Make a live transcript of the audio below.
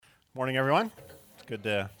Morning, everyone. It's good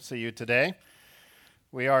to see you today.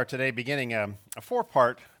 We are today beginning a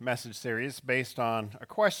four-part message series based on a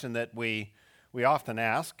question that we often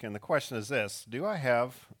ask, and the question is this: do I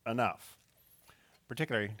have enough?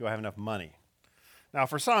 Particularly, do I have enough money? Now,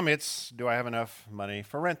 for some, it's do I have enough money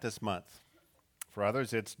for rent this month? For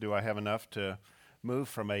others, it's do I have enough to move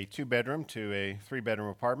from a two-bedroom to a three-bedroom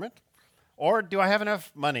apartment? Or do I have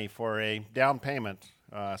enough money for a down payment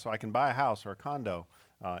so I can buy a house or a condo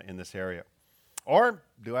in this area? Or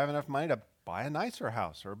do I have enough money to buy a nicer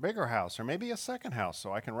house or a bigger house or maybe a second house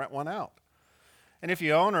so I can rent one out? And if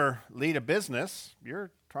you own or lead a business,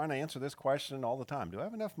 you're trying to answer this question all the time. Do I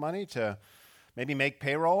have enough money to maybe make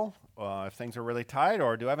payroll if things are really tight?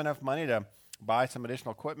 Or do I have enough money to buy some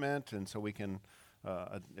additional equipment and so we can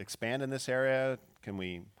expand in this area? Can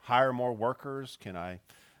we hire more workers? Can I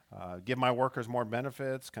give my workers more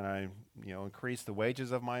benefits? Can I, increase the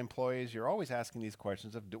wages of my employees? You're always asking these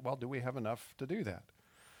questions of, do we have enough to do that?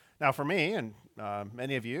 Now, for me and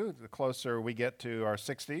many of you, the closer we get to our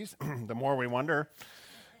 60s, the more we wonder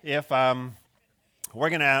if we're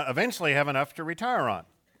going to eventually have enough to retire on,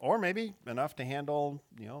 or maybe enough to handle,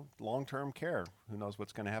 long-term care. Who knows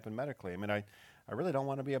what's going to happen medically? I mean, I really don't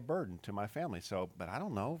want to be a burden to my family. But I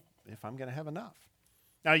don't know if I'm going to have enough.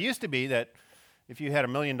 Now, it used to be that if you had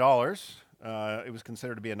 $1 million, it was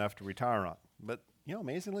considered to be enough to retire on. But,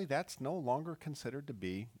 amazingly, that's no longer considered to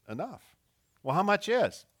be enough. Well, how much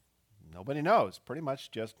is? Nobody knows. Pretty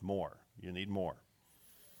much just more. You need more.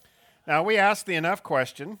 Now, we ask the enough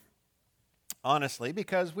question, honestly,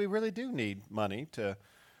 because we really do need money to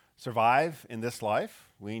survive in this life.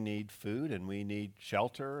 We need food, and we need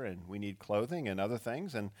shelter, and we need clothing and other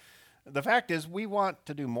things. And the fact is, we want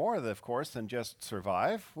to do more, of course, than just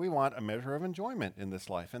survive. We want a measure of enjoyment in this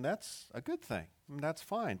life, and that's a good thing. And that's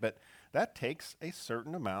fine, but that takes a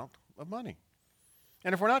certain amount of money.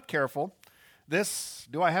 And if we're not careful, this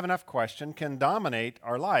do I have enough question can dominate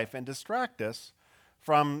our life and distract us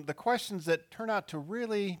from the questions that turn out to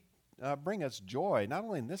really bring us joy, not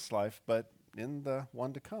only in this life, but in the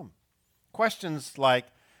one to come. Questions like,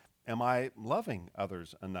 am I loving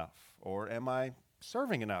others enough? Or am I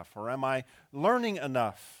serving enough? Or am I learning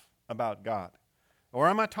enough about God? Or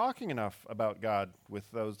am I talking enough about God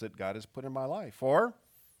with those that God has put in my life? Or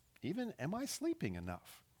even, am I sleeping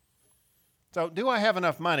enough? So, do I have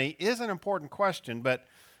enough money is an important question, but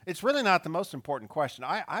it's really not the most important question.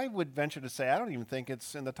 I would venture to say I don't even think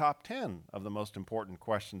it's in the top 10 of the most important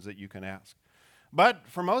questions that you can ask. But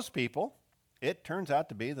for most people, it turns out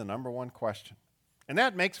to be the number one question. And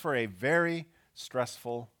that makes for a very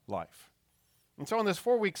stressful life. And so in this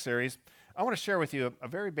 4-week series, I want to share with you a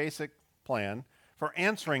very basic plan for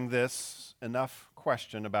answering this enough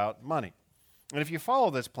question about money. And if you follow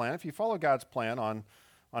this plan, if you follow God's plan on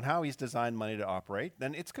how he's designed money to operate,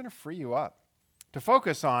 then it's going to free you up to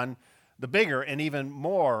focus on the bigger and even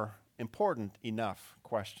more important enough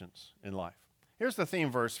questions in life. Here's the theme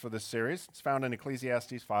verse for this series. It's found in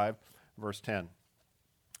Ecclesiastes 5, verse 10.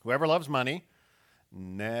 Whoever loves money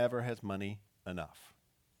never has money enough.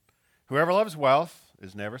 Whoever loves wealth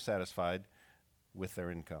is never satisfied with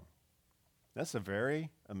their income. That's a very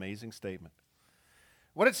amazing statement.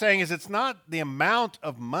 What it's saying is it's not the amount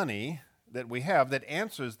of money that we have that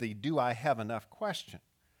answers the do I have enough question.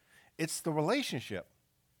 It's the relationship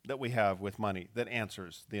that we have with money that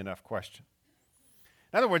answers the enough question.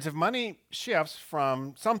 In other words, if money shifts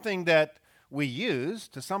from something that we use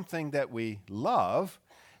to something that we love,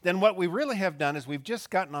 then what we really have done is we've just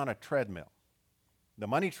gotten on a treadmill. The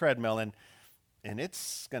money treadmill, and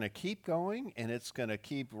it's going to keep going, and it's going to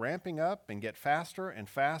keep ramping up and get faster and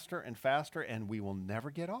faster and faster, and we will never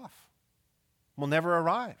get off. We'll never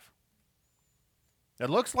arrive. It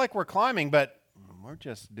looks like we're climbing, but we're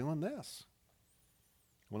just doing this.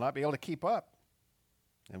 We'll not be able to keep up,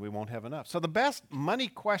 and we won't have enough. So the best money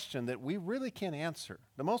question that we really can answer,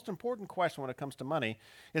 the most important question when it comes to money,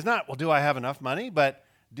 is not, well, do I have enough money, but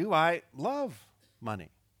do I love money?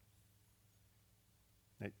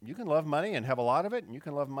 You can love money and have a lot of it, and you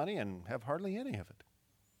can love money and have hardly any of it.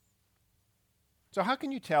 So how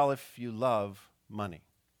can you tell if you love money?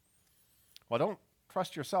 Well, don't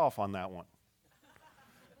trust yourself on that one.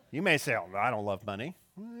 You may say, oh, I don't love money,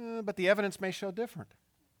 but the evidence may show different.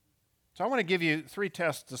 So I want to give you 3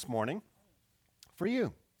 tests this morning for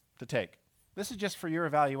you to take. This is just for your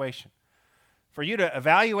evaluation. For you to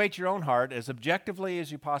evaluate your own heart as objectively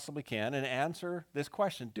as you possibly can and answer this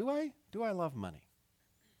question, do I love money?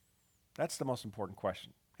 That's the most important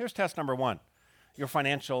question. Here's test number 1, your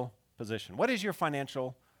financial position. What is your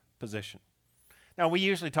financial position? Now, we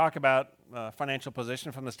usually talk about financial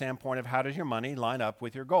position from the standpoint of how does your money line up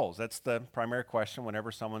with your goals? That's the primary question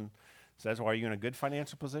whenever someone says, well, are you in a good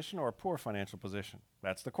financial position or a poor financial position?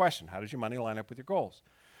 That's the question. How does your money line up with your goals?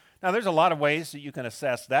 Now, there's a lot of ways that you can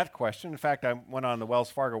assess that question. In fact, I went on the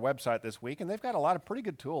Wells Fargo website this week, and they've got a lot of pretty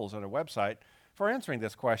good tools on their website for answering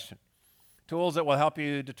this question. Tools that will help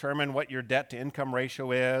you determine what your debt-to-income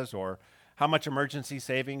ratio is, or how much emergency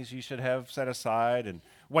savings you should have set aside, and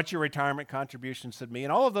what your retirement contributions should be.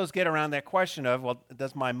 And all of those get around that question of, well,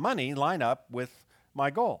 does my money line up with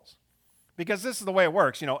my goals? Because this is the way it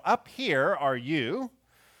works. Up here are you,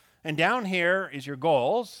 and down here is your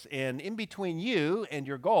goals, and in between you and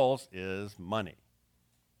your goals is money.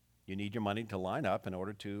 You need your money to line up in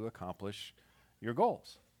order to accomplish your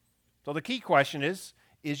goals. So the key question is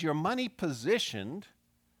your money positioned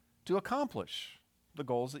to accomplish the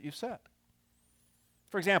goals that you've set?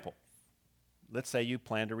 For example, let's say you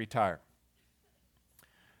plan to retire,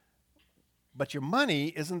 but your money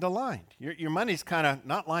isn't aligned. Your money's kind of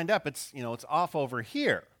not lined up. It's off over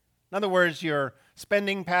here. In other words, your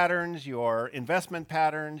spending patterns, your investment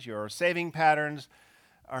patterns, your saving patterns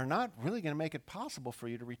are not really going to make it possible for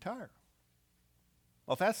you to retire.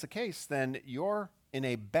 Well, if that's the case, then you're in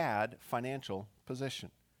a bad financial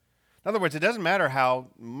position. In other words, it doesn't matter how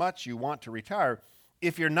much you want to retire.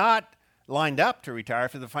 If you're not lined up to retire,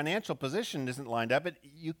 if the financial position isn't lined up,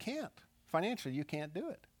 you can't. Financially, you can't do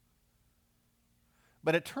it.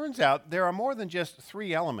 But it turns out there are more than just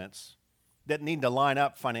three elements that need to line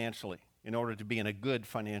up financially in order to be in a good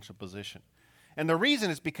financial position. And the reason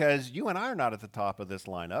is because you and I are not at the top of this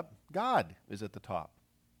lineup. God is at the top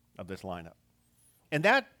of this lineup. And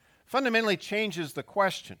that fundamentally changes the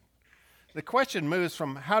question. The question moves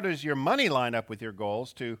from how does your money line up with your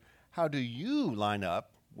goals to how do you line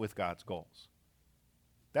up with God's goals?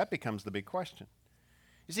 That becomes the big question.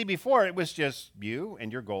 You see, before it was just you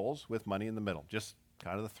and your goals with money in the middle, just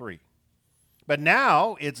kind of the three. But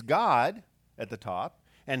now it's God at the top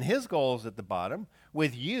and his goals at the bottom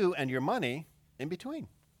with you and your money in between.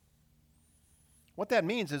 What that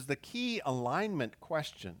means is the key alignment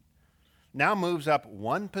question now moves up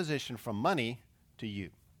one position from money to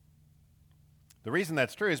you. The reason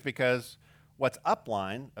that's true is because what's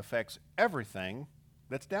upline affects everything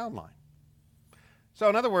that's downline. So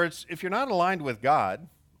in other words, if you're not aligned with God,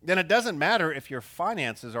 then it doesn't matter if your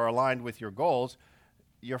finances are aligned with your goals,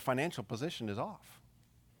 your financial position is off.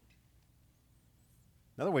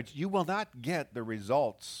 In other words, you will not get the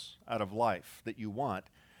results out of life that you want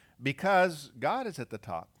because God is at the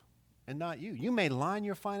top and not you. You may line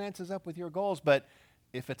your finances up with your goals, but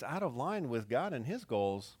if it's out of line with God and his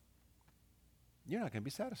goals, you're not going to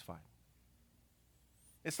be satisfied.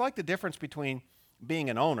 It's like the difference between being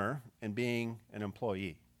an owner and being an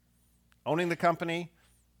employee. Owning the company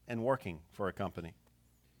and working for a company.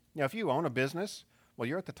 If you own a business, well,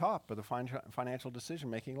 you're at the top of the financial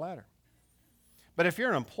decision-making ladder. But if you're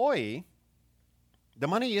an employee, the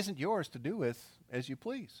money isn't yours to do with as you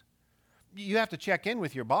please. You have to check in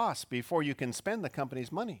with your boss before you can spend the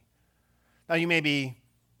company's money. Now, you may be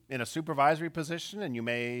in a supervisory position and you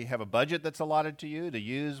may have a budget that's allotted to you to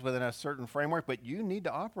use within a certain framework, but you need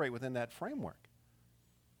to operate within that framework.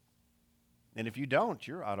 And if you don't,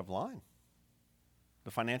 you're out of line.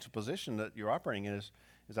 The financial position that you're operating in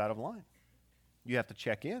is out of line. You have to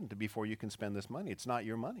check in before you can spend this money. It's not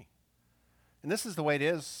your money. And this is the way it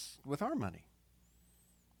is with our money.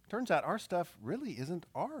 Turns out our stuff really isn't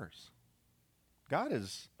ours. God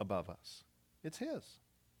is above us. It's his.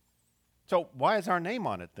 So why is our name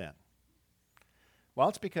on it then? Well,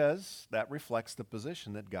 it's because that reflects the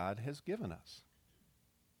position that God has given us.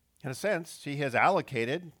 In a sense, he has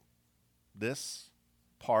allocated this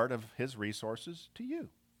part of his resources to you.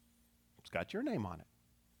 It's got your name on it.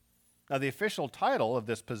 Now, the official title of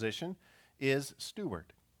this position is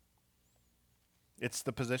steward. It's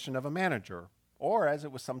the position of a manager, or as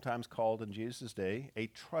it was sometimes called in Jesus' day, a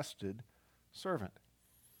trusted servant.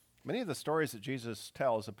 Many of the stories that Jesus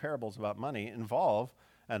tells of parables about money involve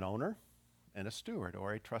an owner and a steward,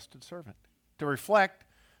 or a trusted servant, to reflect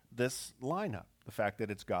this lineup, the fact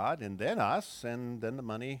that it's God and then us and then the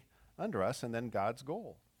money under us and then God's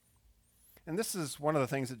goal. And this is one of the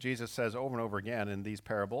things that Jesus says over and over again in these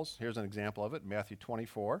parables. Here's an example of it, Matthew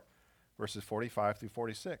 24, verses 45 through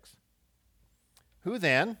 46. Who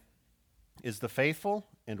then is the faithful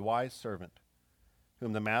and wise servant,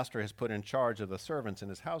 whom the master has put in charge of the servants in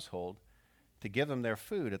his household to give them their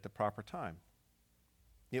food at the proper time?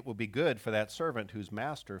 It will be good for that servant whose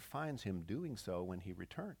master finds him doing so when he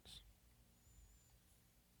returns.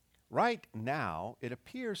 Right now, it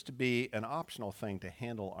appears to be an optional thing to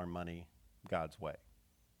handle our money God's way.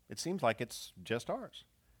 It seems like it's just ours.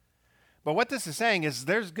 But what this is saying is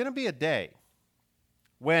there's going to be a day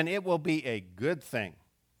when it will be a good thing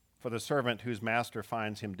for the servant whose master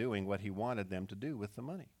finds him doing what he wanted them to do with the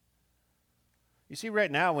money. You see,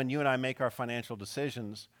 right now, when you and I make our financial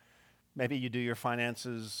decisions, maybe you do your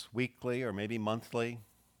finances weekly or maybe monthly.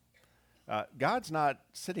 God's not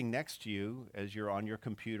sitting next to you as you're on your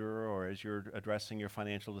computer or as you're addressing your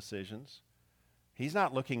financial decisions. He's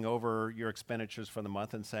not looking over your expenditures for the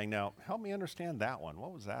month and saying, now, help me understand that one.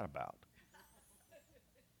 What was that about?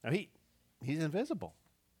 Now, he's invisible.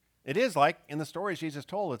 It is like in the stories Jesus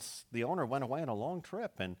told, it's the owner went away on a long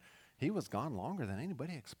trip, and he was gone longer than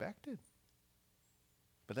anybody expected.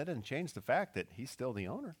 But that doesn't change the fact that he's still the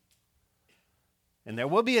owner. And there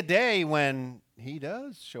will be a day when he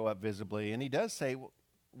does show up visibly, and he does say,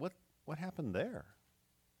 what happened there?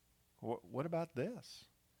 What about this?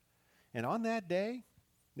 And on that day,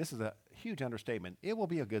 this is a huge understatement, it will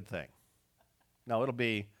be a good thing. No, it'll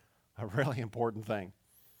be a really important thing.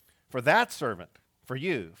 For that servant, for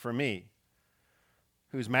you, for me,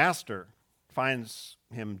 whose master finds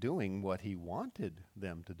him doing what he wanted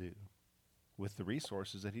them to do with the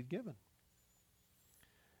resources that he'd given.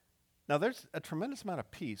 Now, there's a tremendous amount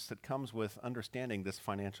of peace that comes with understanding this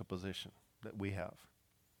financial position that we have.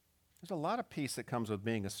 There's a lot of peace that comes with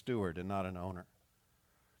being a steward and not an owner.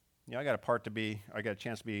 You know, I got a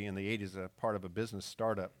chance to be in the 80s a part of a business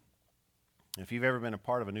startup. If you've ever been a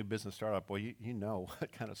part of a new business startup, well, you know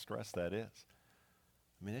what kind of stress that is.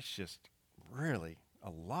 I mean, it's just really a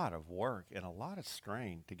lot of work and a lot of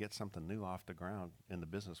strain to get something new off the ground in the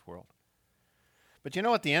business world. But you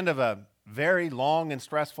know, at the end of a very long and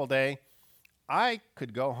stressful day, I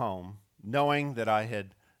could go home knowing that I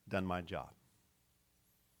had done my job.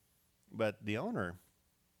 But the owner,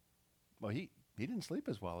 well, he didn't sleep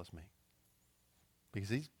as well as me because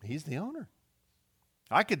he's the owner.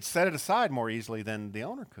 I could set it aside more easily than the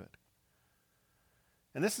owner could.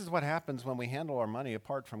 And this is what happens when we handle our money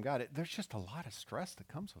apart from God. There's just a lot of stress that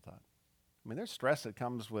comes with that. I mean, there's stress that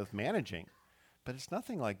comes with managing, but it's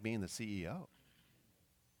nothing like being the CEO.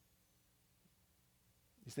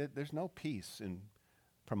 There's no peace in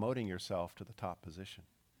promoting yourself to the top position.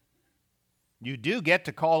 You do get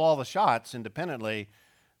to call all the shots independently,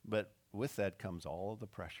 but with that comes all of the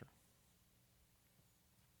pressure.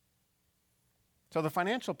 So the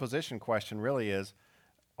financial position question really is,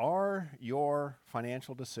 are your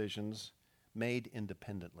financial decisions made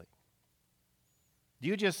independently? Do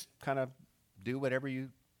you just kind of do whatever you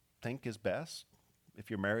think is best? If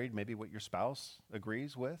you're married, maybe what your spouse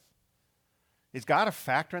agrees with? Is God a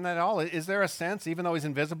factor in that at all? Is there a sense, even though he's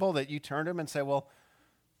invisible, that you turn to him and say, well,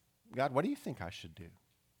 God, what do you think I should do?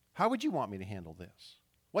 How would you want me to handle this?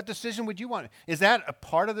 What decision would you want? Is that a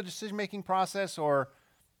part of the decision-making process, or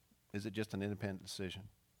is it just an independent decision?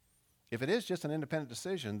 If it is just an independent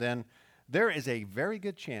decision, then there is a very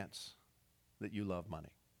good chance that you love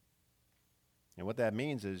money. And what that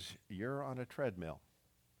means is you're on a treadmill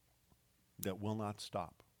that will not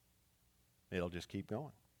stop. It'll just keep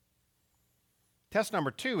going. Test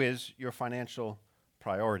number 2 is your financial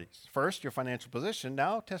priorities. First, your financial position.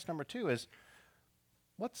 Now, test number 2 is,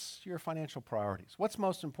 what's your financial priorities? What's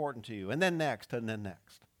most important to you? And then next, and then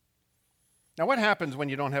next. Now, what happens when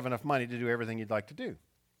you don't have enough money to do everything you'd like to do?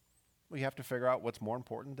 Well, you have to figure out what's more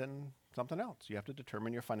important than something else. You have to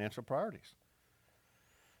determine your financial priorities.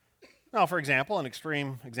 Now, for example, an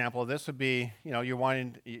extreme example of this would be, you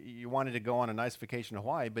wanted to go on a nice vacation to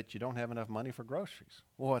Hawaii, but you don't have enough money for groceries.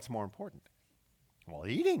 Well, what's more important? Well,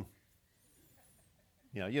 eating.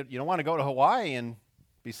 You don't want to go to Hawaii and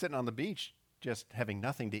be sitting on the beach just having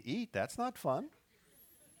nothing to eat. That's not fun.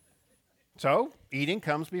 So eating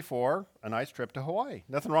comes before a nice trip to Hawaii.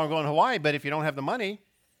 Nothing wrong going to Hawaii, but if you don't have the money,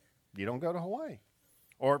 you don't go to Hawaii.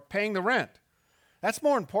 Or paying the rent. That's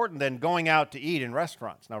more important than going out to eat in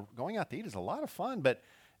restaurants. Now, going out to eat is a lot of fun, but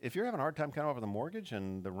if you're having a hard time coming over the mortgage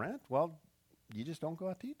and the rent, well, you just don't go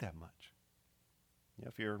out to eat that much.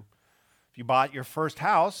 If you bought your first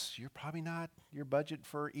house, your budget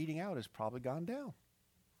for eating out has probably gone down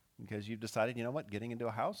because you've decided, getting into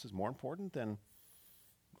a house is more important than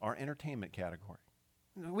our entertainment category.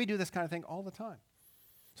 We do this kind of thing all the time.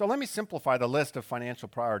 So let me simplify the list of financial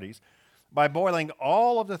priorities by boiling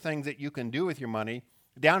all of the things that you can do with your money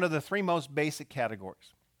down to the 3 most basic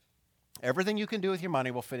categories. Everything you can do with your money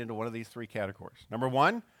will fit into one of these 3 categories. Number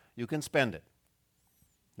 1, you can spend it.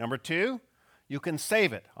 Number 2, you can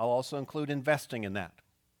save it. I'll also include investing in that.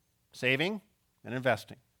 Saving and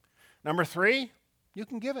investing. Number 3, you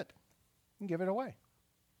can give it. You can give it away.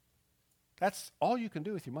 That's all you can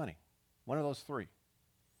do with your money. One of those 3.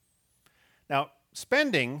 Now,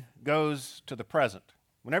 spending goes to the present.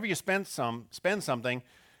 Whenever you spend something,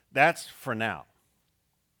 that's for now.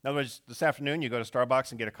 In other words, this afternoon you go to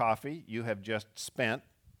Starbucks and get a coffee. You have just spent,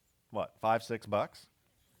 what, $5, $6?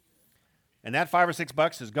 And that $5 or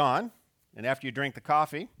 $6 is gone. And after you drink the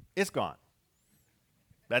coffee, it's gone.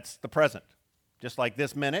 That's the present. Just like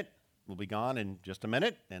this minute will be gone in just a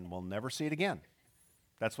minute, and we'll never see it again.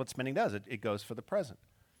 That's what spending does. It goes for the present.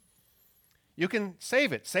 You can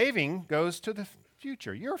save it. Saving goes to the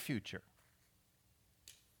future, your future.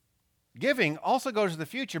 Giving also goes to the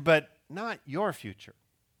future, but not your future.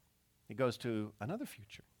 It goes to another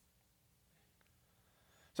future.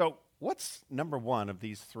 So, what's number one of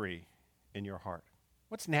these three in your heart?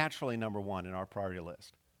 What's naturally number one in our priority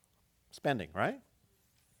list? Spending, right?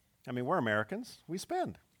 I mean, we're Americans. We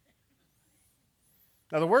spend.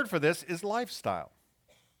 Now, the word for this is lifestyle.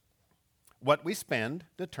 What we spend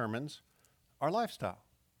determines our lifestyle.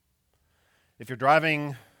 If you're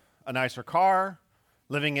driving a nicer car,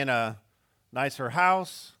 living in a nicer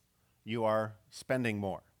house, you are spending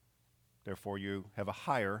more. Therefore, you have a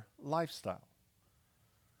higher lifestyle.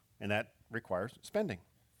 And that requires spending.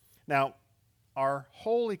 Now, our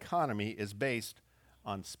whole economy is based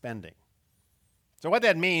on spending. So what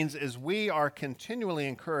that means is we are continually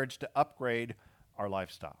encouraged to upgrade our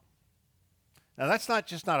lifestyle. Now, that's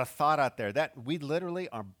not a thought out there. That we literally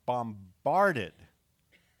are bombarded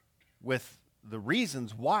with the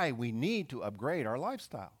reasons why we need to upgrade our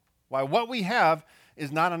lifestyle. Why what we have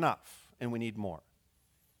is not enough and we need more.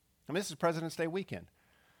 I mean, this is President's Day weekend.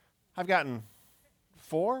 I've gotten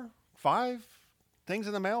 4, 5 things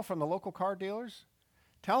in the mail from the local car dealers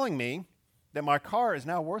telling me that my car is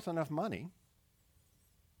now worth enough money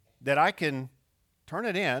that I can turn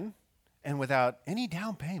it in and without any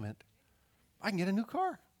down payment, I can get a new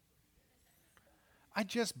car. I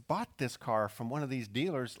just bought this car from one of these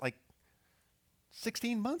dealers like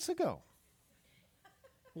 16 months ago.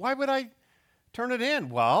 Why would I turn it in?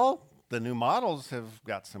 Well, the new models have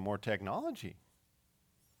got some more technology.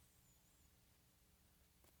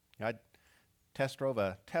 I test drove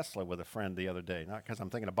a Tesla with a friend the other day, not because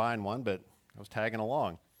I'm thinking of buying one, but I was tagging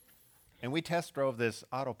along. And we test drove this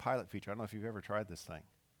autopilot feature. I don't know if you've ever tried this thing.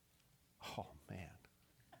 Oh, man.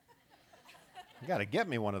 You got to get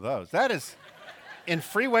me one of those. That is, in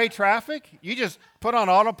freeway traffic, you just put on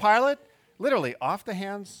autopilot, literally off the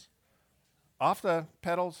hands, off the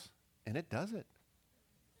pedals, and it does it.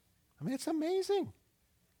 I mean, it's amazing.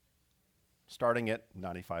 Starting at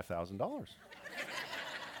 $95,000.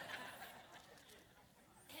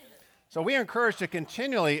 So we are encouraged to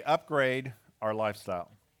continually upgrade our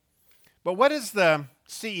lifestyle. But what does the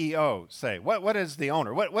CEO say? What does the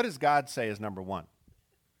owner? What does God say is number one?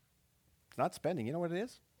 It's not spending. You know what it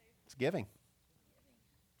is? It's giving.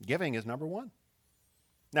 Giving is number one.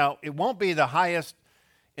 Now, it won't be the highest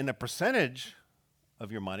in the percentage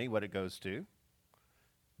of your money, what it goes to,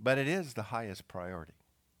 but it is the highest priority.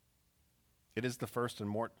 It is the first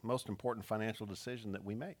and most important financial decision that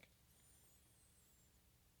we make.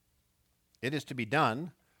 It is to be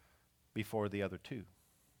done before the other two.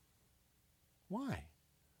 Why?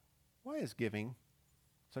 Why is giving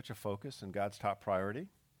such a focus and God's top priority?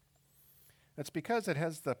 It's because it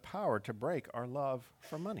has the power to break our love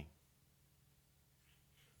for money.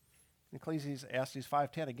 Ecclesiastes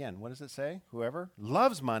 5:10 again, what does it say? Whoever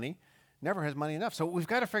loves money never has money enough. So we've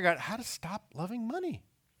got to figure out how to stop loving money.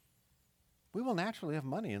 We will naturally have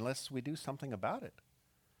money unless we do something about it.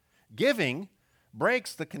 Giving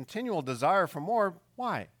breaks the continual desire for more.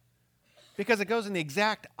 Why? Because it goes in the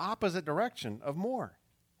exact opposite direction of more.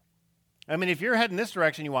 I mean, if you're heading this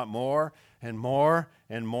direction, you want more and more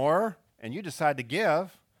and more, and you decide to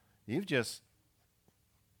give, you've just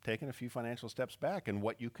taken a few financial steps back in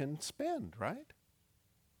what you can spend, right?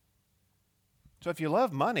 So if you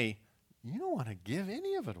love money, you don't want to give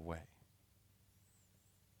any of it away.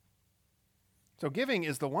 So giving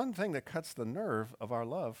is the one thing that cuts the nerve of our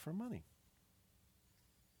love for money.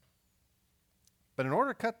 But in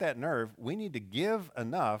order to cut that nerve, we need to give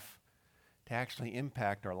enough to actually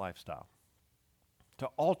impact our lifestyle, to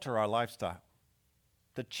alter our lifestyle,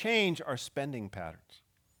 to change our spending patterns.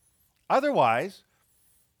 Otherwise,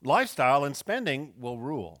 lifestyle and spending will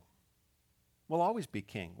rule. We'll always be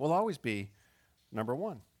king. We'll always be number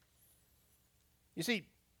one. You see,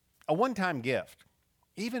 a one-time gift,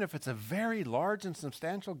 even if it's a very large and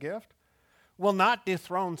substantial gift, will not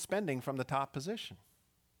dethrone spending from the top position.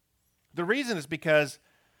 The reason is because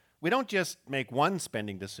we don't just make one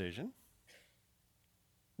spending decision.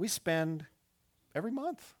 We spend every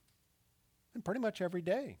month and pretty much every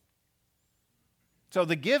day. So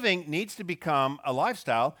the giving needs to become a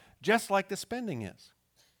lifestyle just like the spending is.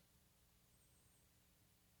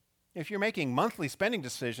 If you're making monthly spending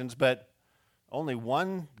decisions, but only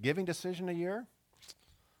one giving decision a year,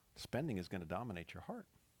 spending is going to dominate your heart.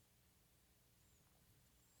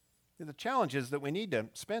 The challenge is that we need to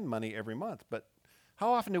spend money every month, but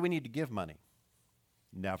how often do we need to give money?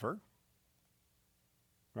 Never.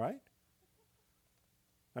 Right?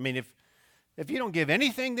 I mean, if you don't give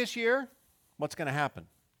anything this year, what's going to happen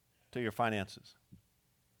to your finances?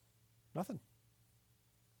 Nothing.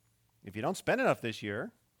 If you don't spend enough this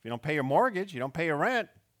year, if you don't pay your mortgage, you don't pay your rent,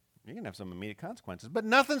 you're going to have some immediate consequences. But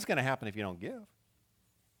nothing's going to happen if you don't give.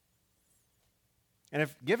 And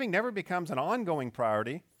if giving never becomes an ongoing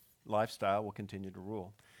priority, lifestyle will continue to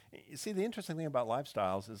rule. You see, the interesting thing about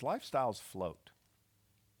lifestyles is lifestyles float.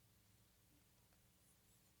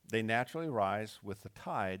 They naturally rise with the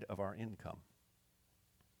tide of our income.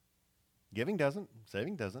 Giving doesn't,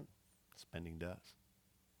 saving doesn't, spending does.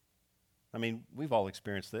 I mean, we've all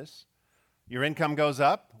experienced this. Your income goes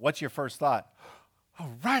up. What's your first thought?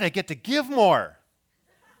 All right, I get to give more.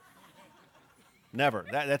 Never.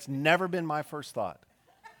 That's never been my first thought.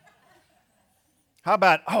 How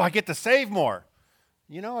about, I get to save more?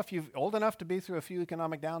 You know, if you're old enough to be through a few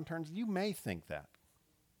economic downturns, you may think that.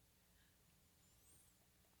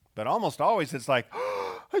 But almost always it's like,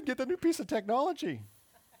 I get the new piece of technology.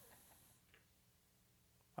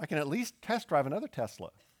 I can at least test drive another Tesla.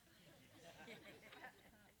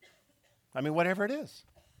 I mean, whatever it is.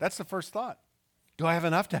 That's the first thought. Do I have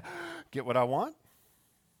enough to get what I want?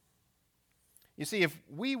 You see, if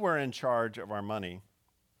we were in charge of our money,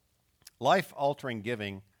 life-altering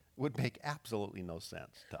giving would make absolutely no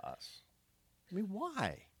sense to us. I mean,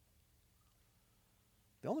 why?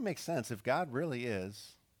 It only makes sense if God really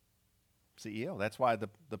is CEO. That's why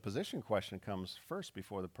the position question comes first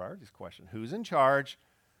before the priorities question. Who's in charge?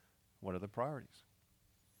 What are the priorities?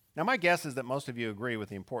 Now, my guess is that most of you agree with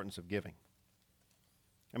the importance of giving.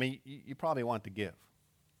 I mean, you probably want to give.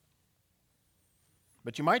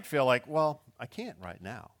 But you might feel like, well, I can't right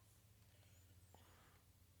now.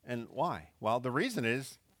 And why? Well, the reason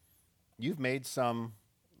is you've made some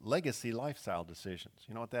legacy lifestyle decisions.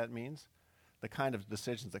 You know what that means? The kind of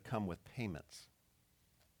decisions that come with payments.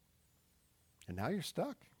 And now you're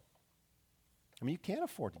stuck. I mean, you can't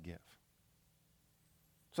afford to give.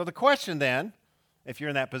 So the question then, if you're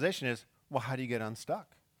in that position, is, well, how do you get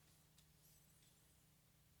unstuck?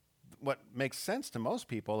 What makes sense to most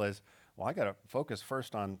people is, well, I got to focus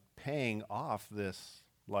first on paying off this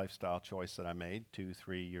lifestyle choice that I made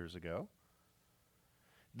 2-3 years ago.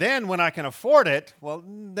 Then when I can afford it, well,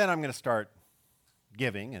 then I'm going to start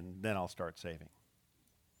giving, and then I'll start saving.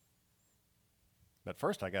 But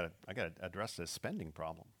first, I got to address this spending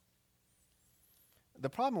problem. The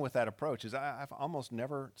problem with that approach is I've almost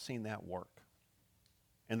never seen that work.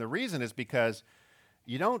 And the reason is because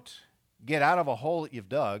you don't get out of a hole that you've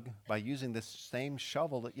dug by using this same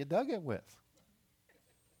shovel that you dug it with.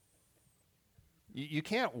 You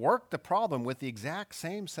can't work the problem with the exact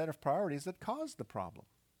same set of priorities that caused the problem.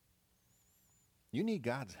 You need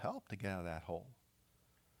God's help to get out of that hole.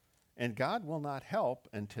 And God will not help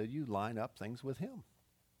until you line up things with Him.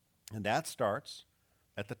 And that starts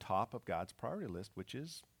at the top of God's priority list, which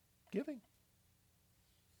is giving.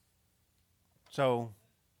 So,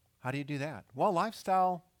 how do you do that? Well,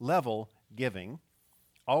 lifestyle level giving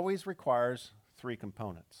always requires 3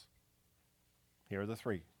 components. Here are the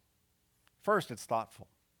 3. First, it's thoughtful.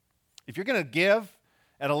 If you're going to give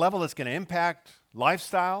at a level that's going to impact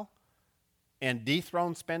lifestyle and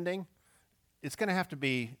dethrone spending, it's going to have to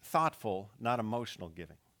be thoughtful, not emotional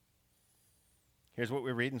giving. Here's what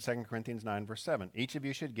we read in 2 Corinthians 9, verse 7. Each of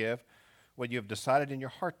you should give what you have decided in your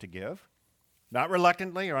heart to give, not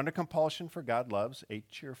reluctantly or under compulsion, for God loves a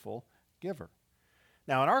cheerful giver.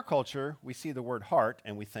 Now, in our culture, we see the word heart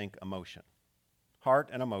and we think emotion. Heart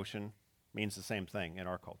and emotion means the same thing in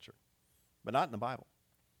our culture, but not in the Bible.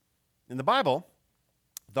 In the Bible,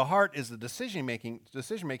 the heart is the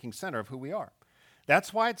decision-making center of who we are.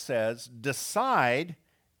 That's why it says, decide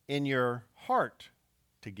in your heart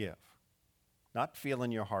to give. Not feel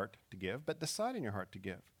in your heart to give, but decide in your heart to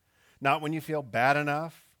give. Not when you feel bad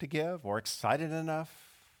enough to give or excited enough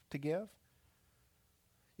to give.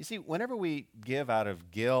 You see, whenever we give out of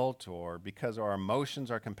guilt or because our emotions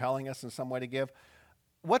are compelling us in some way to give,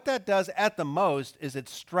 what that does at the most is it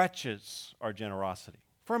stretches our generosity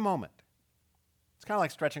for a moment. It's kind of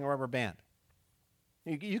like stretching a rubber band.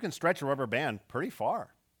 You can stretch a rubber band pretty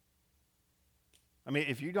far. I mean,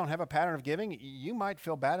 if you don't have a pattern of giving, you might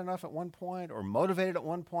feel bad enough at one point or motivated at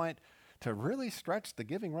one point to really stretch the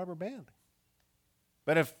giving rubber band.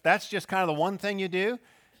 But if that's just kind of the one thing you do,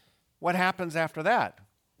 what happens after that?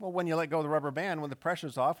 Well, when you let go of the rubber band, when the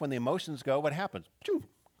pressure's off, when the emotions go, what happens?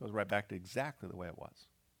 Goes right back to exactly the way it was.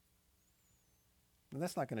 And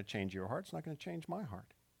that's not going to change your heart. It's not going to change my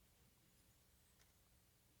heart.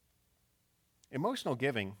 Emotional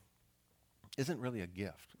giving isn't really a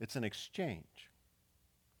gift. It's an exchange.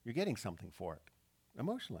 You're getting something for it,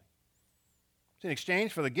 emotionally. So in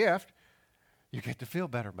exchange for the gift, you get to feel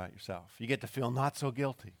better about yourself. You get to feel not so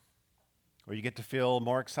guilty. Or you get to feel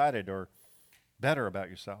more excited or better about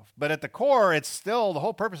yourself. But at the core, it's still, the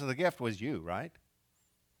whole purpose of the gift was you, right?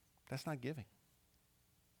 That's not giving.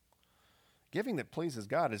 Giving that pleases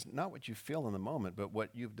God is not what you feel in the moment, but what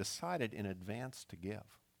you've decided in advance to give.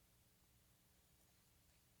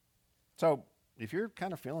 So if you're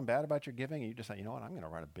kind of feeling bad about your giving and you decide, you know what, I'm going to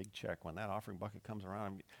write a big check when that offering bucket comes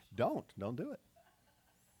around, don't do it.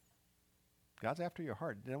 God's after your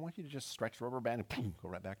heart. They don't want you to just stretch the rubber band and boom, go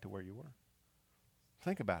right back to where you were.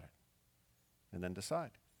 Think about it and then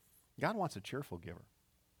decide. God wants a cheerful giver.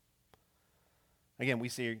 Again, we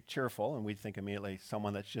see cheerful and we think immediately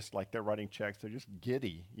someone that's just like they're writing checks, they're just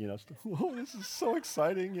giddy, oh, this is so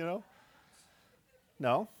exciting,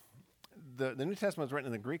 No. The New Testament was written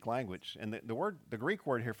in the Greek language, and the Greek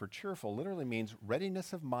word here for cheerful literally means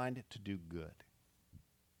readiness of mind to do good.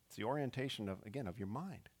 It's the orientation of your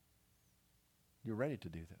mind. You're ready to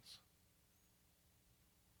do this.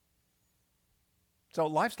 So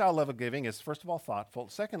lifestyle level giving is, first of all, thoughtful.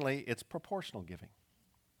 Secondly, it's proportional giving.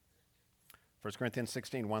 1 Corinthians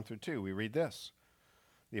 16, 1 through 2, we read this.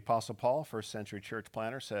 The Apostle Paul, first century church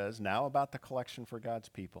planner, says, now about the collection for God's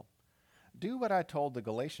people. Do what I told the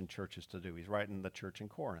Galatian churches to do. He's writing the church in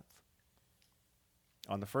Corinth.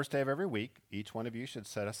 On the first day of every week, each one of you should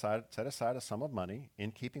set aside a sum of money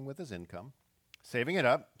in keeping with his income, saving it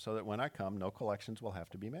up so that when I come, no collections will have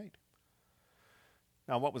to be made.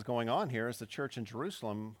 Now, what was going on here is the church in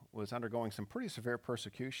Jerusalem was undergoing some pretty severe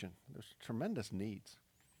persecution. There's tremendous needs.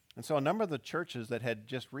 And so a number of the churches that had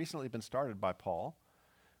just recently been started by Paul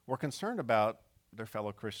were concerned about their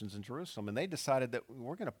fellow Christians in Jerusalem. And they decided that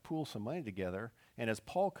we're going to pool some money together. And as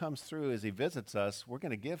Paul comes through, as he visits us, we're going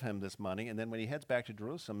to give him this money. And then when he heads back to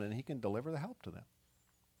Jerusalem, then he can deliver the help to them.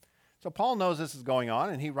 So Paul knows this is going on,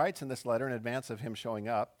 and he writes in this letter in advance of him showing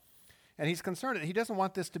up. And he's concerned that he doesn't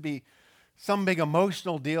want this to be some big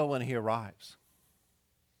emotional deal when he arrives.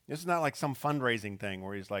 This is not like some fundraising thing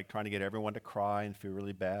where he's like trying to get everyone to cry and feel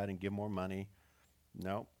really bad and give more money.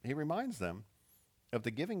 No, he reminds them of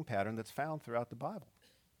the giving pattern that's found throughout the Bible.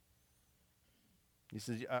 He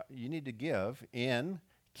says, you need to give in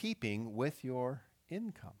keeping with your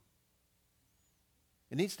income.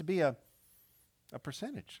 It needs to be a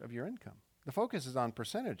percentage of your income. The focus is on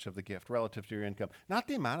percentage of the gift relative to your income, not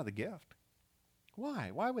the amount of the gift.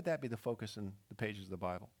 Why? Why would that be the focus in the pages of the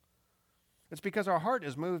Bible? It's because our heart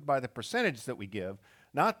is moved by the percentage that we give,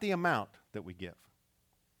 not the amount that we give.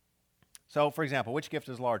 So, for example, which gift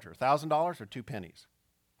is larger, $1,000 or 2 pennies?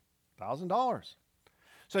 $1,000.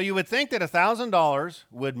 So you would think that $1,000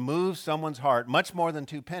 would move someone's heart much more than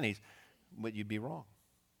 2 pennies, but you'd be wrong.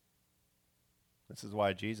 This is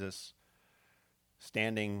why Jesus,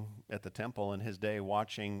 standing at the temple in his day,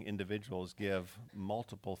 watching individuals give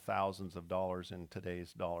multiple thousands of dollars in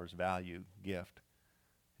today's dollars value gift,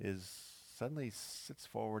 suddenly sits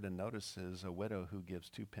forward and notices a widow who gives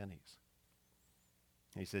 2 pennies.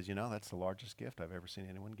 He says, that's the largest gift I've ever seen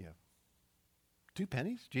anyone give. 2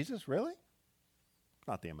 pennies? Jesus, really?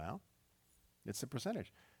 Not the amount. It's the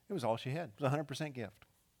percentage. It was all she had. It was a 100% gift.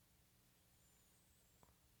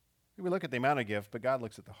 We look at the amount of gift, but God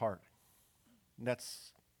looks at the heart. And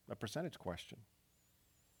that's a percentage question.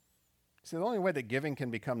 See, the only way that giving can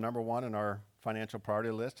become number one in our financial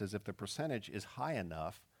priority list is if the percentage is high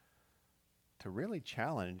enough to really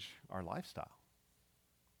challenge our lifestyle.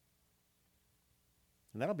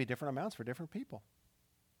 And that'll be different amounts for different people.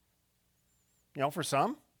 For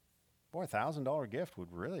some, $1,000 gift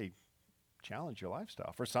would really challenge your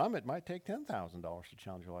lifestyle. For some, it might take $10,000 to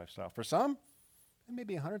challenge your lifestyle. For some, it may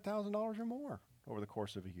be $100,000 or more over the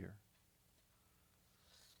course of a year.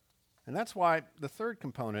 And that's why the third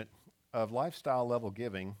component of lifestyle level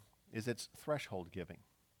giving is its threshold giving.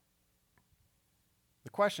 The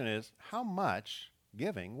question is, how much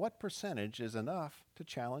giving, what percentage is enough to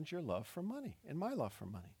challenge your love for money and my love for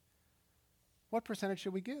money? What percentage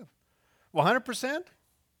should we give? Well, 100%?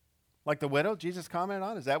 Like the widow Jesus commented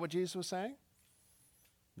on? Is that what Jesus was saying?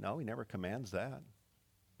 No, he never commands that.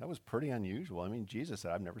 That was pretty unusual. Jesus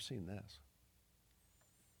said, I've never seen this.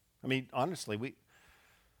 Honestly,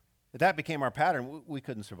 if that became our pattern, we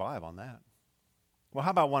couldn't survive on that. Well,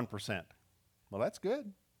 how about 1%? Well, that's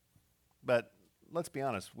good. But let's be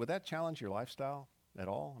honest, would that challenge your lifestyle at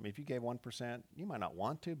all? If you gave 1%, you might not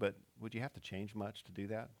want to, but would you have to change much to do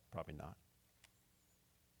that? Probably not.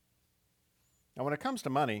 Now, when it comes to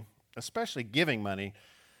money, especially giving money,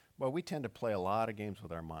 well, we tend to play a lot of games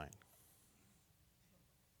with our mind.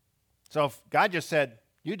 So if God just said,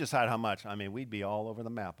 you decide how much, we'd be all over the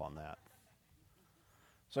map on that.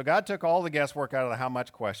 So God took all the guesswork out of the how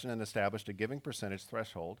much question and established a giving percentage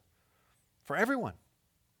threshold for everyone,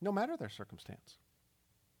 no matter their circumstance.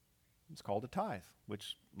 It's called a tithe,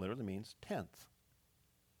 which literally means tenth.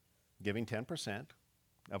 Giving 10%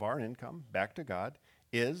 of our income back to God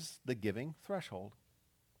is the giving threshold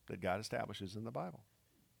that God establishes in the Bible.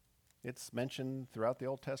 It's mentioned throughout the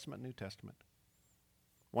Old Testament and New Testament.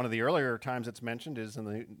 One of the earlier times it's mentioned is in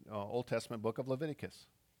the Old Testament book of Leviticus,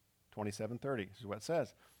 27:30. This is what it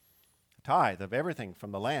says. A tithe of everything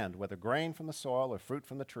from the land, whether grain from the soil or fruit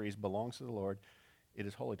from the trees, belongs to the Lord. It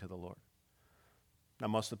is holy to the Lord. Now,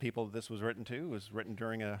 most of the people that this was written to was written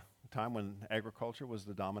during a time when agriculture was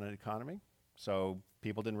the dominant economy. So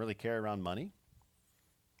people didn't really carry around money.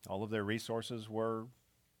 All of their resources were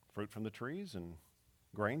fruit from the trees and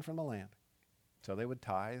grain from the land. So they would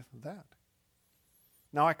tithe that.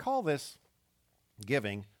 Now, I call this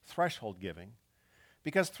giving threshold giving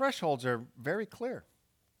because thresholds are very clear.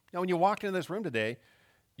 Now, when you walked into this room today,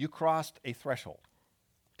 you crossed a threshold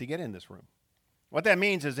to get in this room. What that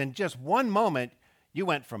means is in just one moment, you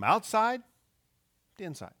went from outside to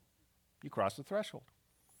inside. You crossed the threshold.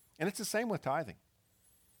 And it's the same with tithing.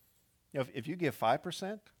 If you give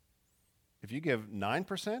 5%, if you give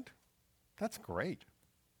 9%, that's great.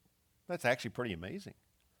 That's actually pretty amazing.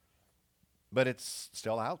 But it's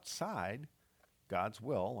still outside God's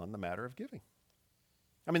will on the matter of giving.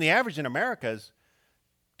 The average in America is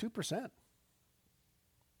 2%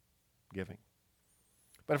 giving.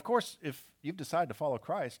 But of course, if you've decided to follow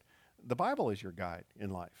Christ, the Bible is your guide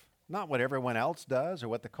in life, not what everyone else does or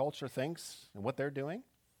what the culture thinks and what they're doing.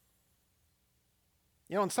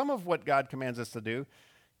 And some of what God commands us to do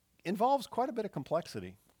involves quite a bit of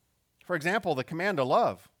complexity. For example, the command to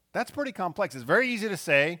love, that's pretty complex. It's very easy to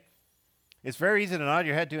say. It's very easy to nod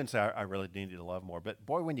your head to and say, I really need you to love more. But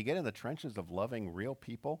boy, when you get in the trenches of loving real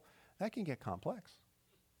people, that can get complex.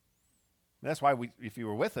 And that's why if you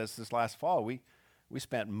were with us this last fall, we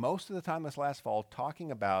spent most of the time this last fall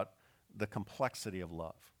talking about the complexity of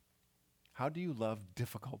love. How do you love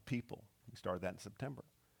difficult people? We started that in September.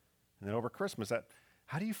 And then over Christmas,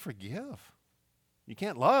 how do you forgive? You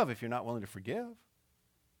can't love if you're not willing to forgive.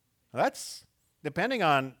 That's, depending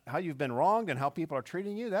on how you've been wronged and how people are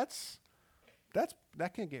treating you, that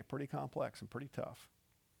can get pretty complex and pretty tough.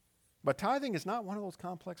 But tithing is not one of those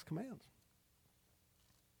complex commands.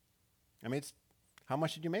 It's how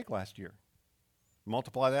much did you make last year?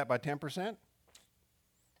 Multiply that by 10%,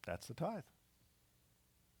 that's the tithe.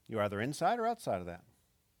 You're either inside or outside of that.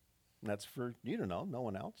 And that's for you to know, no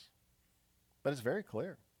one else. But it's very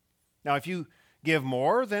clear. Now, if you give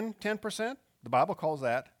more than 10%, the Bible calls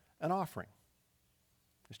that an offering.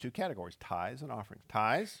 There's two categories, tithes and offerings.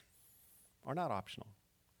 Tithes are not optional.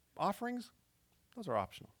 Offerings, those are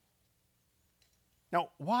optional. Now,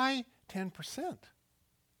 why 10%?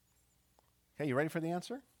 Okay, you ready for the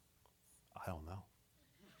answer? I don't know.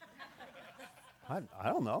 I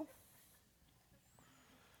don't know.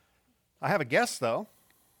 I have a guess, though.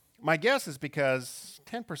 My guess is because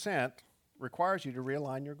 10% requires you to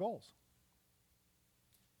realign your goals,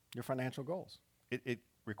 your financial goals. It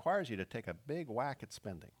requires you to take a big whack at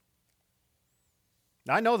spending.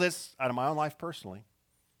 Now, I know this out of my own life personally,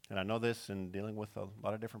 and I know this in dealing with a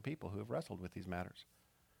lot of different people who have wrestled with these matters.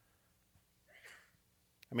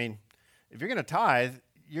 If you're going to tithe,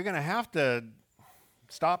 you're going to have to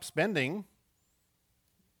stop spending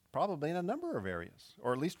probably in a number of areas,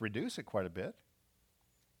 or at least reduce it quite a bit.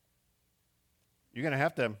 You're going to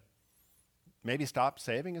have to maybe stop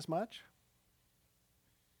saving as much.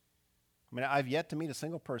 I've yet to meet a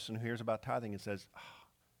single person who hears about tithing and says,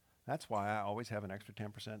 that's why I always have an extra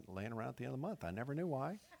 10% laying around at the end of the month. I never knew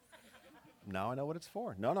why. Now I know what it's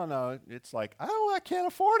for. No. It's like, I can't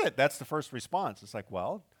afford it. That's the first response. It's like,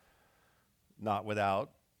 well, not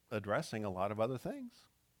without addressing a lot of other things.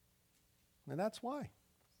 And that's why.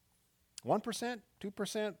 1%,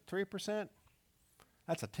 2%, 3%,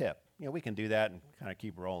 that's a tip. We can do that and kind of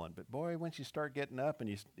keep rolling. But boy, once you start getting up and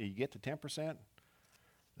you get to 10%,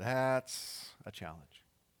 that's a challenge.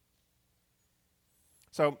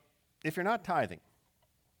 So if you're not tithing,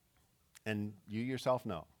 and you yourself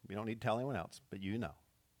know, you don't need to tell anyone else, but you know,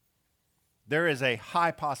 there is a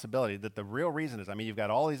high possibility that the real reason is, you've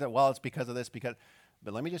got all these, it's because of this,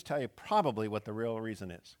 but let me just tell you probably what the real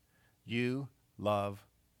reason is. You love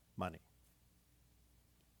money.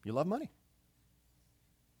 You love money.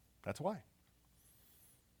 That's why.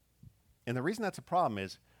 And the reason that's a problem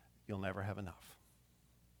is you'll never have enough.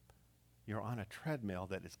 you're on a treadmill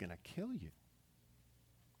that is going to kill you.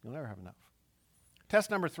 You'll never have enough. Test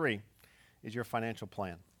number 3 is your financial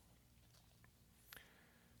plan.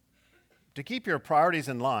 To keep your priorities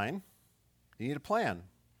in line, you need a plan,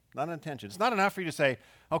 not an intention. It's not enough for you to say,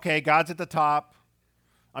 okay, God's at the top.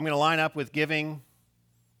 I'm going to line up with giving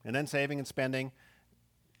and then saving and spending.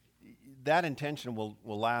 That intention will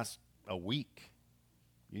last a week.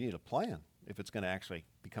 You need a plan if it's going to actually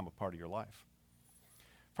become a part of your life.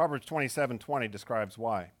 Proverbs 27:20 describes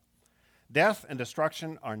why. Death and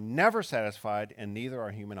destruction are never satisfied, and neither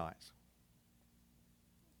are human eyes.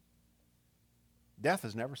 Death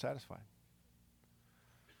is never satisfied.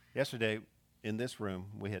 Yesterday, in this room,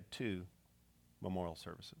 we had 2 memorial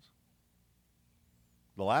services.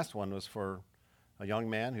 The last one was for a young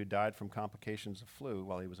man who died from complications of flu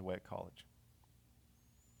while he was away at college.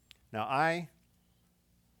 Now, I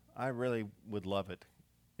really would love it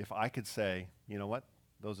if I could say, you know what,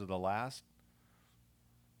 those are the last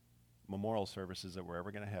memorial services that we're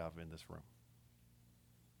ever going to have in this room.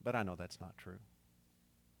 But I know that's not true.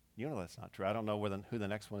 You know that's not true. I don't know who the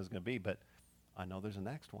next one is going to be, but I know there's a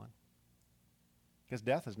next one. Because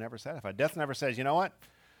death is never satisfied. Death never says, you know what,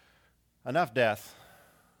 enough death.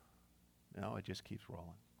 No, it just keeps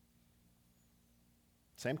rolling.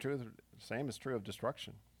 Same is true of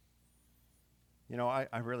destruction. You know,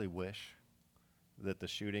 I really wish that the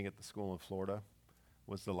shooting at the school in Florida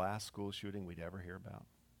was the last school shooting we'd ever hear about.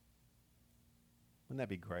 Wouldn't that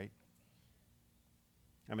be great?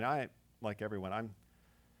 I mean, like everyone,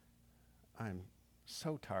 I'm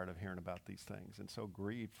so tired of hearing about these things and so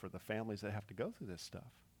grieved for the families that have to go through this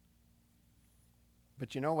stuff.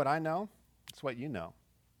 But you know what I know? It's what you know.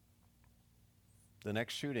 The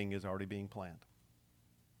next shooting is already being planned.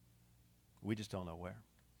 We just don't know where.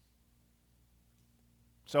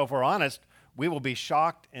 So if we're honest, we will be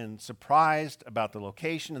shocked and surprised about the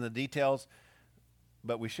location and the details,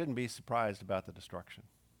 but we shouldn't be surprised about the destruction.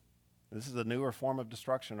 This is a newer form of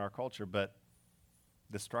destruction in our culture, but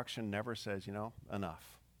destruction never says, you know,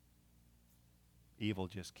 enough. Evil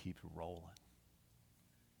just keeps rolling.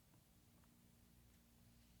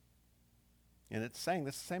 And it's saying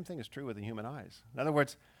this same thing is true with the human eyes. In other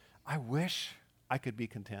words, I wish I could be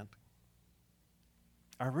content.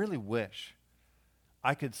 I really wish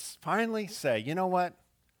I could finally say, you know what?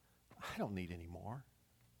 I don't need any more.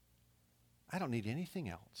 I don't need anything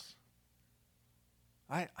else.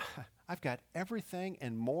 I've got everything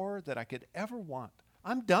and more that I could ever want.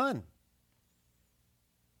 I'm done.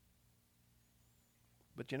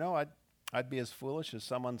 But you know, I'd be as foolish as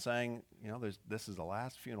someone saying, you know, this is the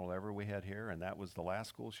last funeral ever we had here, and that was the last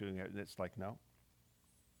school shooting. It's like, no.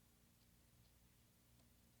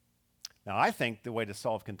 Now, I think the way to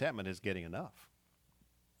solve contentment is getting enough.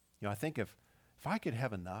 You know, I think if I could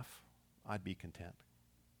have enough, I'd be content.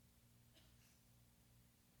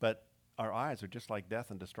 But our eyes are just like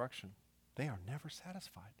death and destruction. They are never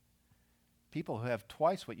satisfied. People who have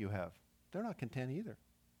twice what you have, they're not content either.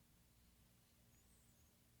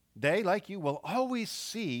 They, like you, will always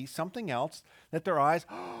see something else that their eyes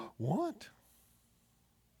want.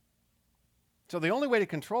 So the only way to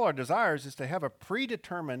control our desires is to have a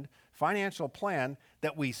predetermined financial plan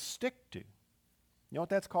that we stick to. You know what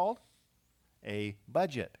that's called? A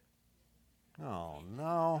budget. Oh,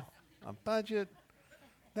 no. A budget?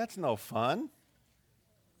 That's no fun.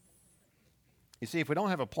 You see, if we don't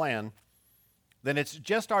have a plan, then it's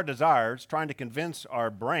just our desires trying to convince our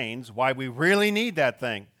brains why we really need that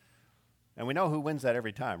thing. And we know who wins that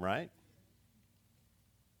every time, right?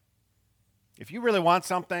 If you really want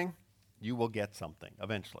something, you will get something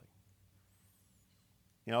eventually.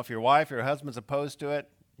 You know, if your wife or your husband's opposed to it,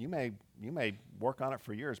 you may work on it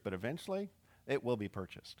for years, but eventually it will be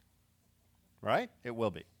purchased. Right? It will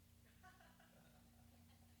be.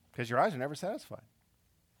 Because your eyes are never satisfied.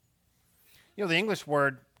 You know, the English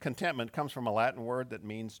word contentment comes from a Latin word that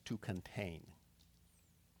means to contain.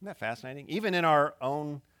 Isn't that fascinating? Even in our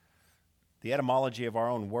own, the etymology of our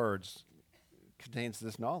own words contains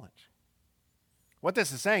this knowledge. What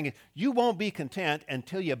this is saying is you won't be content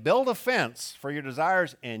until you build a fence for your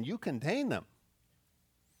desires and you contain them.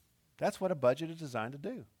 That's what a budget is designed to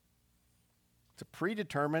do. It's a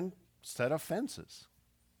predetermined set of fences.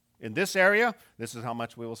 In this area, this is how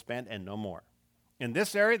much we will spend and no more. In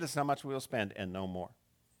this area, this is how much we will spend and no more.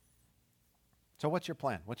 So what's your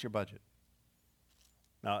plan? What's your budget?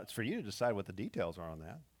 Now, it's for you to decide what the details are on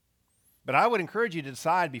that. But I would encourage you to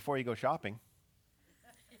decide before you go shopping.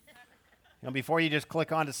 You know, before you just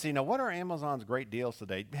click on to see, now, what are Amazon's great deals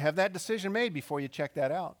today? Have that decision made before you check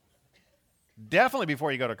that out. Definitely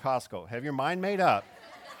before you go to Costco. Have your mind made up.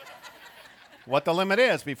 what the limit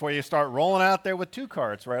is before you start rolling out there with 2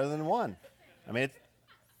 carts rather than 1. I mean,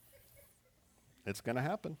 it's going to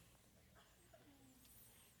happen.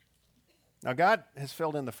 Now, God has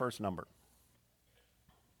filled in the first number.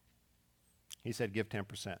 He said, give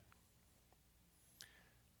 10%.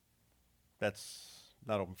 That's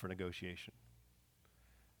not open for negotiation.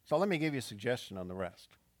 So let me give you a suggestion on the rest.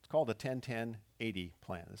 It's called the 10-10-80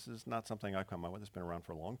 plan. This is not something I come up with. It's been around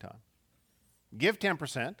for a long time. Give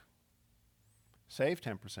 10%, save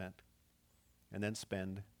 10%, and then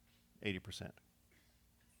spend 80%.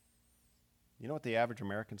 You know what the average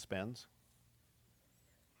American spends?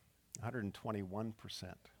 121%.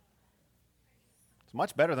 It's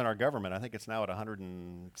much better than our government. I think it's now at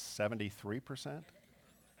 173%.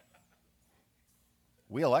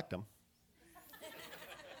 We elect them.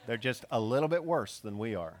 They're just a little bit worse than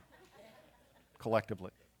we are,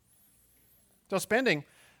 collectively. So spending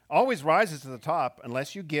always rises to the top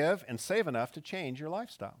unless you give and save enough to change your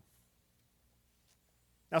lifestyle.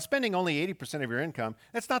 Now, spending only 80% of your income,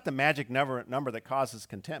 that's not the magic number that causes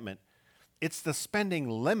contentment. It's the spending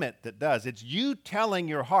limit that does. It's you telling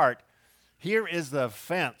your heart, here is the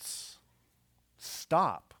fence.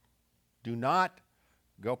 Stop. Do not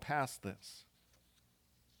go past this.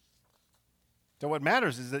 So what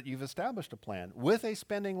matters is that you've established a plan with a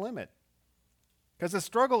spending limit. Because the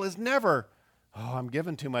struggle is never, oh, I'm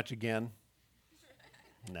giving too much again.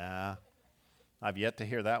 Nah, I've yet to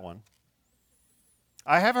hear that one.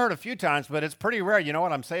 I have heard a few times, but it's pretty rare. You know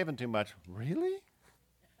what? I'm saving too much. Really?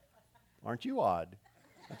 Aren't you odd?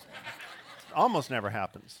 It almost never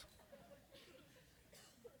happens.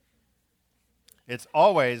 It's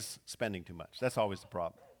always spending too much. That's always the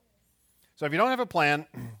problem. So if you don't have a plan,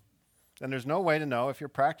 then there's no way to know if you're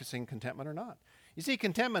practicing contentment or not. You see,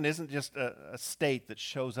 contentment isn't just a state that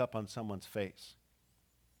shows up on someone's face.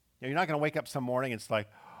 You know, you're not going to wake up some morning and it's like,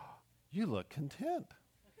 oh, you look content.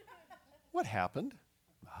 What happened?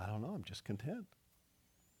 I don't know, I'm just content.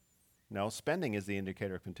 No, spending is the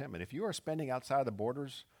indicator of contentment. If you are spending outside the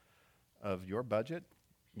borders of your budget,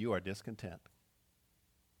 you are discontent.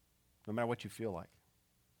 No matter what you feel like.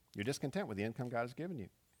 You're discontent with the income God has given you.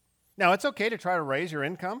 Now, it's okay to try to raise your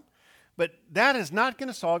income, but that is not going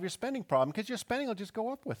to solve your spending problem because your spending will just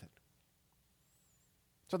go up with it.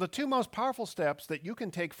 So the 2 most powerful steps that you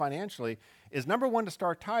can take financially is number 1, to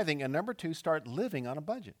start tithing, and number 2, start living on a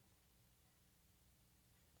budget.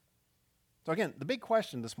 So again, the big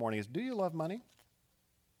question this morning is, do you love money?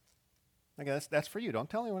 Okay, that's for you. Don't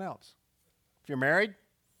tell anyone else. If you're married,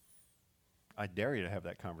 I dare you to have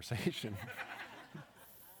that conversation.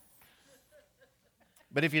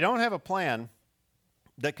 But if you don't have a plan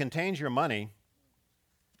that contains your money,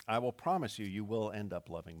 I will promise you, you will end up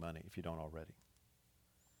loving money if you don't already.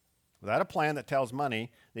 Without a plan that tells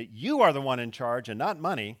money that you are the one in charge and not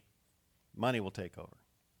money, money will take over.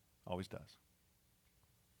 Always does.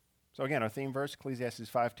 So again, our theme verse, Ecclesiastes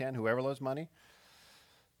 5:10, whoever loves money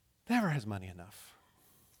never has money enough.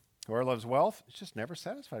 Whoever loves wealth is just never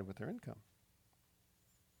satisfied with their income.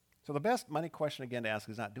 So the best money question again to ask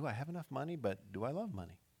is not, do I have enough money, but do I love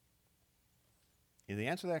money? And the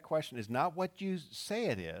answer to that question is not what you say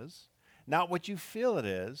it is, not what you feel it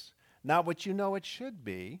is, not what you know it should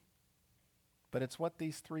be, but it's what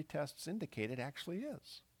these 3 tests indicate it actually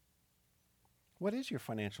is. What is your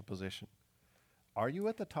financial position? Are you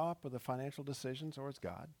at the top of the financial decisions, or is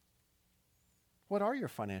God? What are your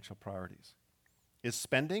financial priorities? Is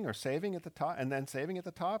spending or saving at the top, and then saving at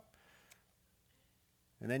the top?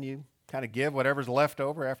 And then you kind of give whatever's left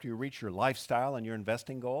over after you reach your lifestyle and your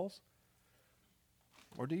investing goals?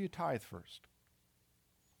 Or do you tithe first?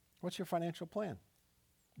 What's your financial plan?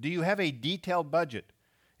 Do you have a detailed budget?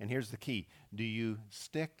 And here's the key. Do you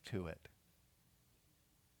stick to it?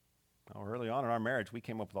 Well, early on in our marriage, we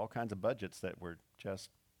came up with all kinds of budgets that were just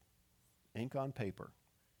ink on paper.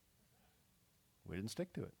 We didn't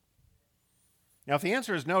stick to it. Now, if the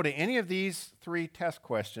answer is no to any of these 3 test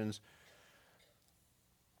questions,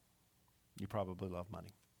 you probably love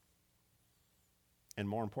money. And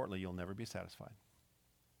more importantly, you'll never be satisfied.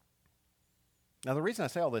 Now, the reason I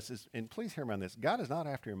say all this is, and please hear me on this, God is not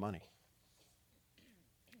after your money.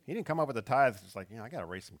 He didn't come up with a tithe. It's like, I got to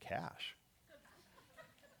raise some cash.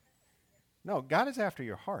 No, God is after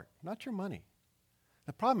your heart, not your money.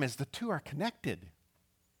 The problem is the 2 are connected.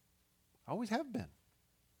 Always have been.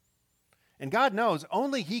 And God knows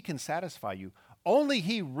only He can satisfy you. Only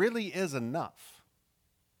He really is enough.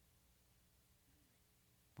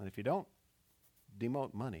 And if you don't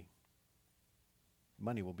demote money,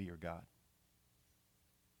 money will be your God.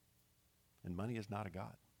 And money is not a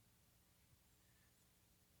God.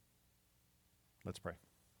 Let's pray.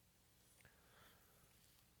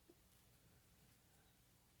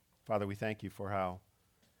 Father, we thank you for how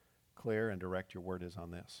clear and direct your word is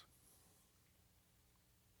on this.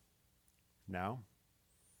 Now,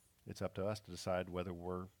 it's up to us to decide whether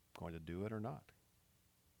we're going to do it or not.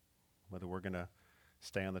 Whether we're going to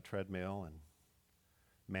stay on the treadmill and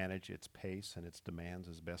manage its pace and its demands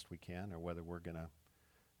as best we can, or whether we're going to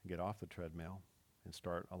get off the treadmill and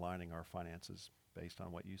start aligning our finances based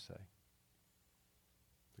on what you say.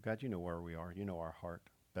 But God, you know where we are. You know our heart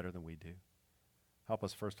better than we do. Help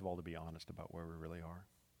us, first of all, to be honest about where we really are.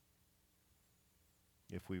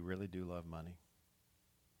 If we really do love money,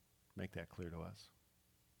 make that clear to us.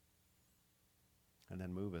 And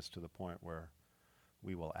then move us to the point where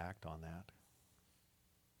we will act on that.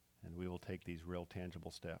 And we will take these real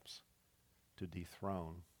tangible steps to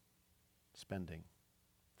dethrone spending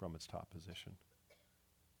from its top position.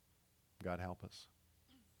 God, help us.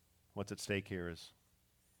 What's at stake here is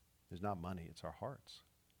not money, it's our hearts.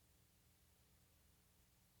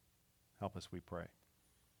 Help us, we pray.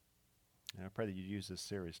 And I pray that you use this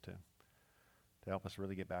series to help us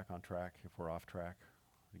really get back on track if we're off track,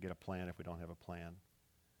 to get a plan if we don't have a plan,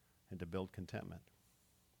 and to build contentment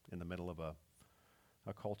in the middle of a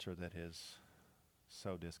culture that is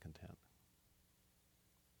so discontent.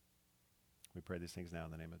 We pray these things now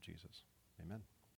in the name of Jesus. Amen.